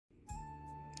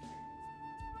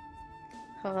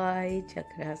Hi,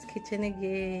 chakras kitchen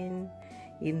again.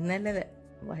 ഇന്നലെ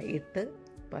വൈകിട്ട്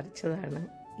പറിച്ചതാണ്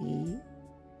ഈ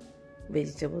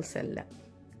വെജിറ്റബിൾസ് എല്ലാം.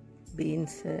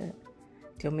 ബീൻസ്,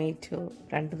 ടൊമാറ്റോ,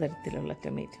 2 തരത്തിലുള്ള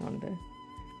ടൊമാറ്റോ ഉണ്ട്.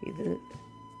 ഇത്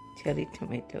ചെറി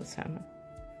ടൊമാറ്റോസാണ്.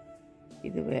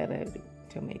 ഇത് വേറെ ഒരു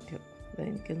ടൊമാറ്റോ.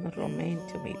 ഇതെനിക്കൊന്ന് റൊമൈൻ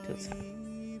ടൊമാറ്റോസാണ്.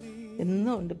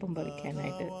 എന്നും ഉണ്ട് ഇപ്പം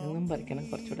പറിക്കാനായിട്ട്. എന്നും പറിക്കണം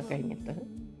കുറച്ചുകൂടെ കഴിഞ്ഞിട്ട്.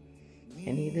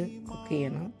 ഇനിയിത് കുക്ക്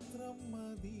ചെയ്യണം.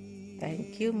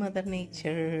 Thank you mother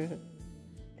nature,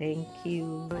 thank you.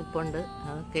 ഇപ്പോൾ ഉണ്ട്,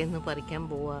 അതൊക്കെ ഇന്ന് പറിക്കാൻ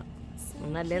പോവാ.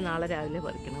 ഇന്നല്ലേ നാളെ രാവിലെ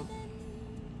പറിക്കണം.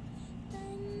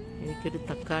 എനിക്കൊരു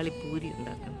തക്കാളി പൂരി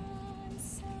ഉണ്ടാക്കണം.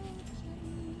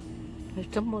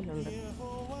 ഇഷ്ടം പോലെ ഉണ്ട്.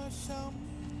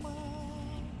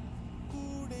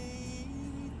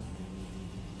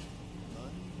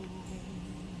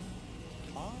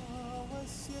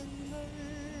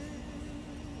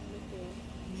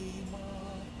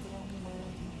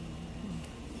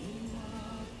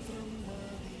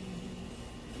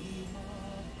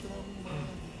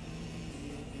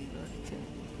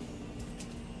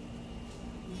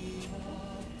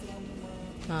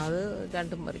 അത്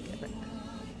രണ്ടും പറിക്കാതെ.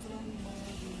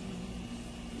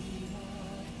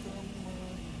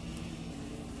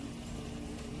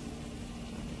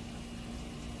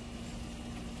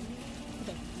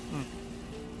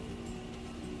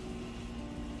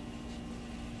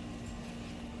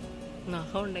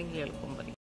 നഖം ഉണ്ടെങ്കിൽ എളുപ്പം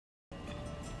പറിക്കും.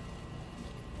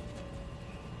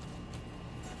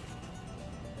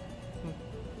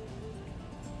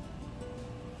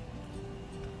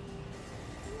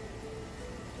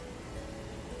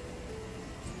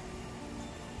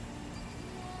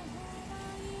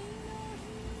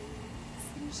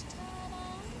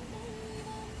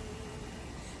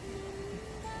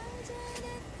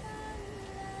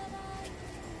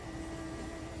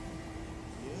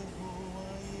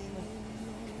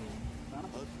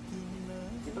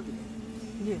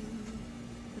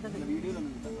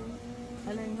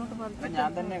 അല്ല, ഇങ്ങോട്ട്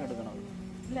ഞാൻ തന്നെ എടുക്കണം.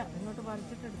 ഇല്ല, ഇങ്ങോട്ട്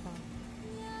പറിച്ചിട്ട് എടുക്കാം.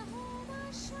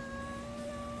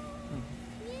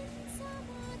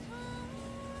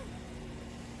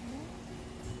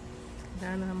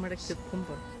 ഇതാണ് നമ്മുടെ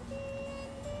കിക്കുമ്പോൾ.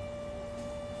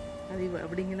 അത്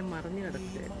അവിടെ ഇങ്ങനെ മറിഞ്ഞു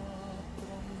കിടക്കുക.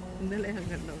 ഇന്നലെ ഞാൻ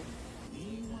കണ്ടോ.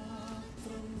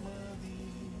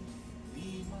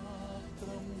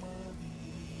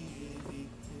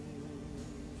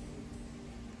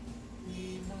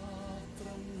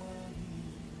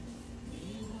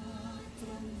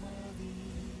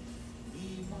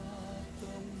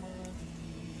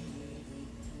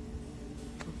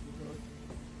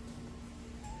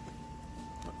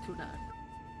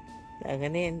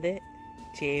 അങ്ങനെ എൻ്റെ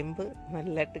ചേമ്പ്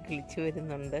നല്ലതായിട്ട് കിളിച്ചു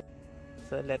വരുന്നുണ്ട്.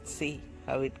 So let's see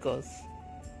how it goes.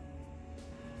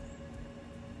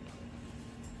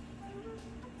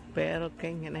 പേരൊക്കെ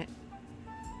ഇങ്ങനെ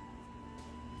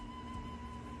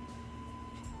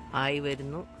ആയി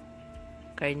വരുന്നു.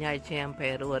 കഴിഞ്ഞ ആഴ്ച ഞാൻ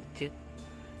പയർ പറിച്ച്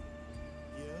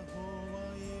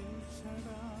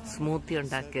സ്മൂത്തി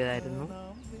ഉണ്ടാക്കിയതായിരുന്നു.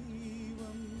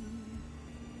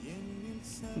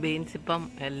 ബീൻസ് ഇപ്പം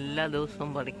എല്ലാ ദിവസവും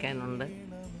പറിക്കാനുണ്ട്.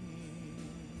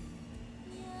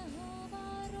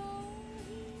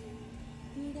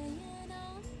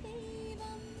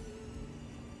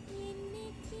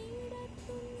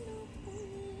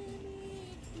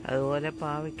 അതുപോലെ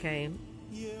പാവയ്ക്കായും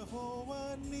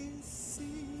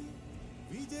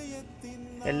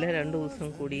എല്ലാ 2 ദിവസം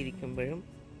കൂടിയിരിക്കുമ്പോഴും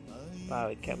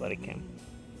പാവയ്ക്ക പറിക്കാം.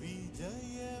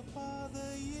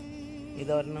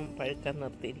 ഇതൊരെണ്ണം പഴുക്കാൻ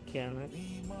നിർത്തിയിരിക്കുകയാണ്.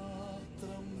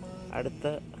 അടുത്ത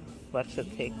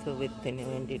വർഷത്തേക്ക് വിത്തിന്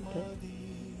വേണ്ടിയിട്ട്.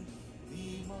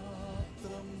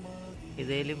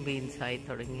 ഇതേലും ബീൻസ് ആയി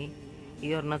തുടങ്ങി. ഈ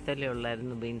ഒരെണ്ണത്തല്ലേ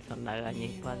ഉള്ളായിരുന്നു ബീൻസ് ഉണ്ടാകാൻ.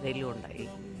 ഇപ്പം അതേലും ഉണ്ടായി.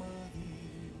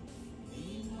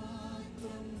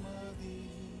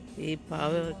 ഈ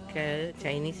പാവയ്ക്ക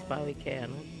ചൈനീസ്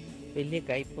പാവയ്ക്കയാണ്. വലിയ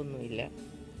കയ്പൊന്നുമില്ല.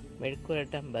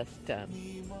 മെഴുക്കുവരട്ടാൻ ബെസ്റ്റാണ്.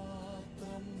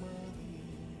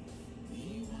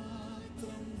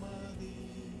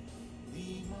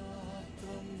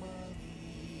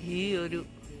 ഈ ഒരു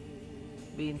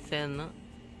ബീൻസിൽ നിന്ന്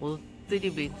ഒത്തിരി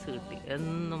ബീൻസ് കിട്ടി.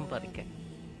 എന്നും പറിക്കാൻ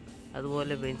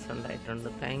അതുപോലെ ബീൻസ് ഉണ്ടായിട്ടുണ്ട്.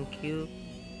 Thank you.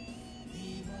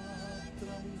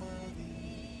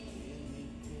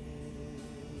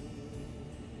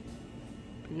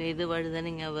 പിന്നെ ഇത്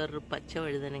വഴുതനങ്ങ, വേറൊരു പച്ച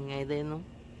വഴുതനങ്ങ. ഇതേന്നും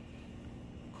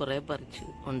കുറേ പറിച്ച്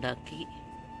ഉണ്ടാക്കി.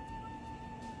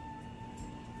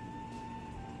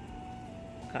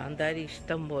 കാന്താരി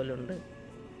ഇഷ്ടം പോലുണ്ട്.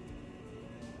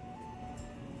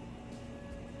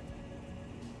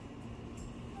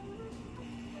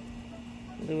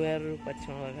 ഇത് വേറൊരു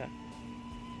പച്ചമുളക.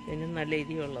 ഇതിന് നല്ല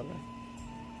എരിയുള്ളതാണ്.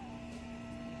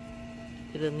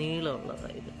 ഇത്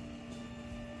നീളമുള്ളതായത്.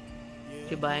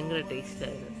 എനിക്ക് ഭയങ്കര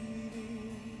ടേസ്റ്റായത്.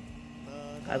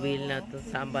 അവിയലിനകത്ത്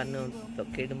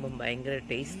സാമ്പാറിനകത്തൊക്കെ ഇടുമ്പം ഭയങ്കര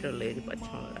ടേസ്റ്റുള്ള ഒരു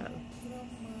പച്ചമുളകാണ്.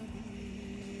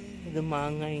 ഇത്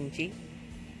മാങ്ങ ഇഞ്ചി,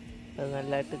 അത്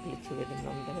നല്ലതായിട്ട് കിളിച്ച്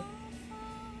വരുന്നുണ്ട്.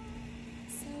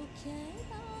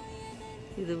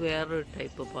 ഇത് വേറൊരു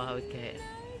ടൈപ്പ് പാവയ്ക്കായ.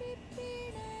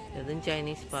 ഇതും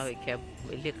ചൈനീസ് പാവയ്ക്ക,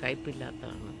 വലിയ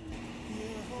കയ്പില്ലാത്തതാണ്.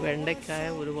 വെണ്ടയ്ക്കായ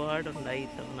ഒരുപാടുണ്ടായി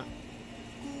തവണ.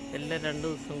 എല്ലാം 2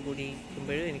 ദിവസം കൂടി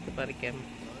ഇരിക്കുമ്പോഴും എനിക്ക് പറിക്കാം.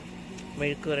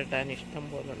 മെഴുക്ക് പുരട്ടാൻ ഇഷ്ടം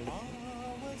പോലുണ്ട്.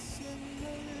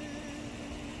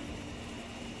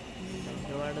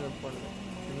 ഒരുപാട് നിൽപ്പുണ്ട്,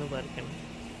 ഇന്ന് പറിക്കണം.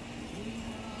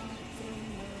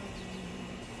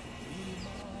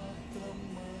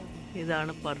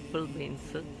 ഇതാണ് പർപ്പിൾ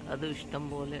ബീൻസ്. അതും ഇഷ്ടം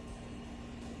പോലെ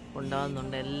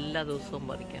ഉണ്ടാകുന്നുണ്ട്. എല്ലാ ദിവസവും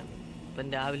പറിക്കാം.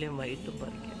 ഇപ്പം രാവിലെയും വൈകിട്ടും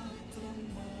പറിക്കാം.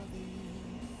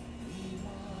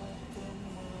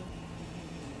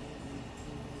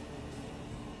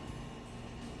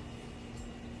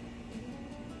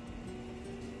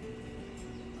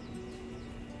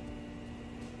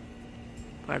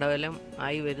 പടവലം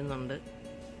ആയി വരുന്നുണ്ട്.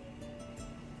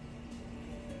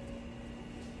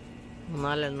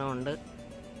 3-4 എണ്ണം ഉണ്ട്.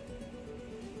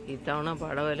 ഇത്തവണ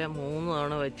പടവല 3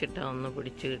 തവണ വെച്ചിട്ടാണ് ഒന്ന്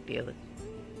പിടിച്ചു കിട്ടിയത്.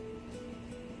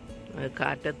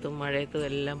 കാറ്റത്തും മഴയത്തും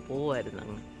എല്ലാം പോവായിരുന്നു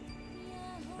അങ്ങ്.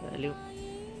 അതിലും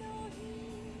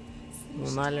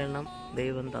 3-4 എണ്ണം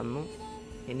ദൈവം തന്നു.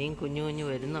 ഇനിയും കുഞ്ഞു കുഞ്ഞു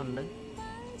വരുന്നുണ്ട്.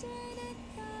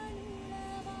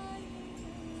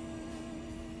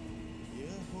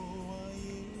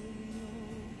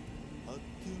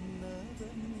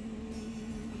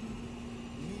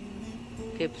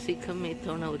 കെപ്സിക്കം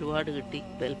ഇത്തവണ ഒരുപാട് കിട്ടി.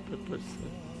 ബെൽ പെപ്പേഴ്സ്,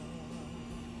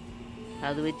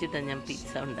 അത് വെച്ചിട്ടാണ് ഞാൻ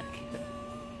പിസ്സ ഉണ്ടാക്കിയത്.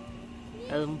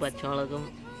 അതും പച്ചമുളകും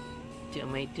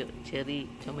ചെറി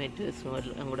ടൊമാറ്റോസും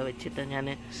എല്ലാം കൂടെ വെച്ചിട്ടാണ് ഞാൻ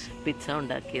പിസ്സ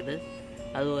ഉണ്ടാക്കിയത്.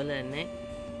 അതുപോലെ തന്നെ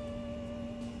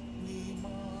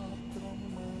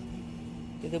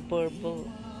ഇപ്പോൾ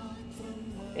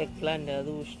എഗ് പ്ലാന്റ്,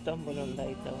 അതും ഇഷ്ടം പോലെ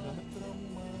ഉണ്ടായി തവണ.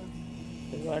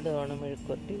 ഒരുപാട് തവണ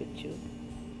മെഴുക്കുവരട്ടി വെച്ചു.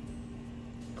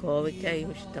 കോവയ്ക്കായും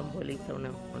ഇഷ്ടം പോലെ ഇത്തവണ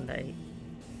ഉണ്ടായി.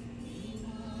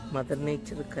 മദർ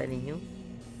നേച്ചർ കരിഞ്ഞു,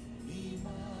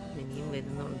 ഇനിയും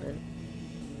വരുന്നുണ്ട്.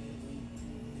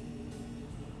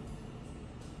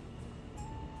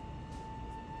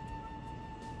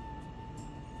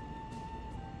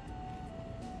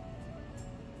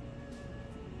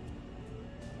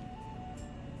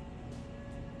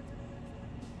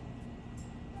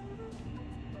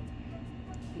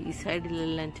 ഈ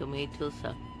സൈഡിലെല്ലാം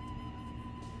ടൊമാറ്റോസാണ്.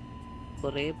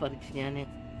 കുറേ പറിച്ച് ഞാൻ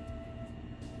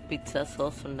പിസ്സ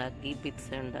സോസ് ഉണ്ടാക്കി, പിസ്സ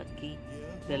ഉണ്ടാക്കി.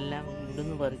 ഇതെല്ലാം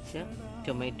ഇവിടുന്ന് പറിച്ച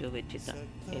ടൊമാറ്റോ വെച്ചിട്ടാണ്.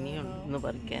 ഇനിയുണ്ട് ഇന്ന്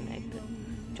പറിക്കാനായിട്ട്.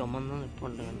 ചുമന്ന്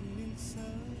നിൽപ്പുണ്ട്.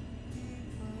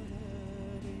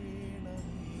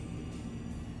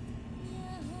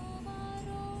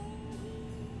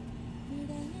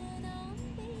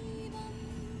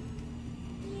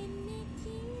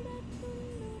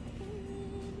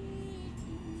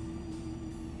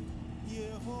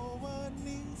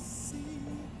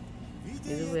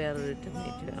 ഇത് വേറൊരു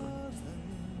ടൊമാറ്റോ ആണ്.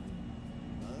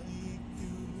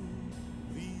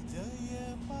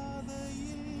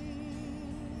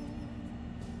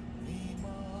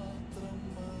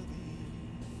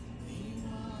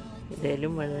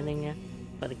 ഇതേലും വഴുതനങ്ങ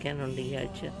പറിക്കാനുണ്ട് ഈ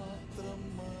ആഴ്ച.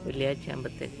 വെള്ളിയാഴ്ച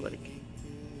ആകുമ്പോഴത്തേക്ക് പറിക്കും,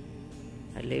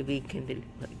 അല്ലെ വീക്കെൻഡിൽ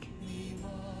പറിക്കും.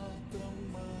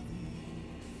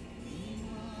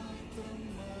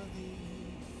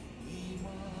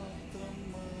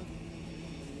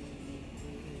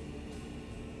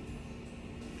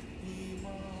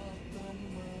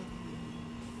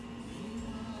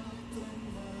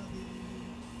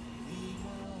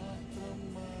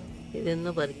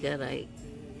 ഇതൊന്ന് പറിക്കാറായി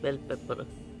ബെൽ പെപ്പർ.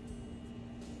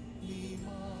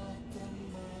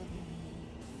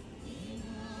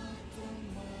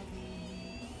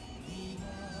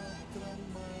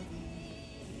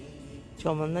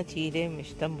 ചുമന്ന ചീരയും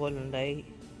ഇഷ്ടം പോലെ ഉണ്ടായി.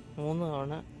 3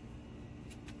 തവണ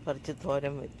പറിച്ച്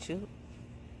തോരൻ വെച്ചു.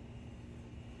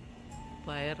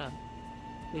 പയറാണ്,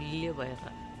 വലിയ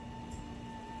പയറാണ്.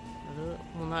 അത്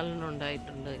 3-4 എണ്ണം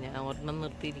ഉണ്ടായിട്ടുണ്ട്. ഞാൻ ഒരെണ്ണം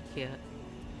നിർത്തിയിരിക്കുക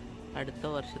അടുത്ത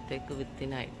വർഷത്തേക്ക്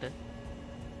വിത്തിനായിട്ട്.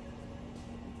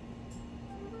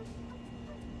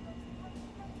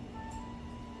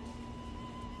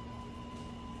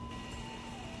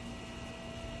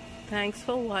 Thanks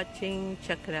for watching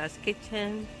Chakra's Kitchen.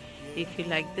 If you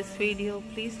like this video,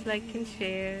 please like and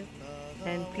share.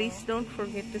 And please don't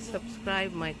forget to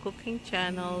subscribe my cooking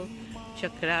channel,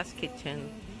 Chakra's Kitchen.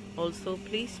 Also,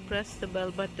 please press the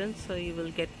bell button so you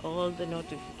will get all the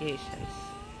notifications.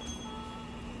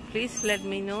 Please let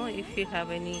me know if you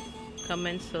have any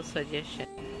comments or suggestions.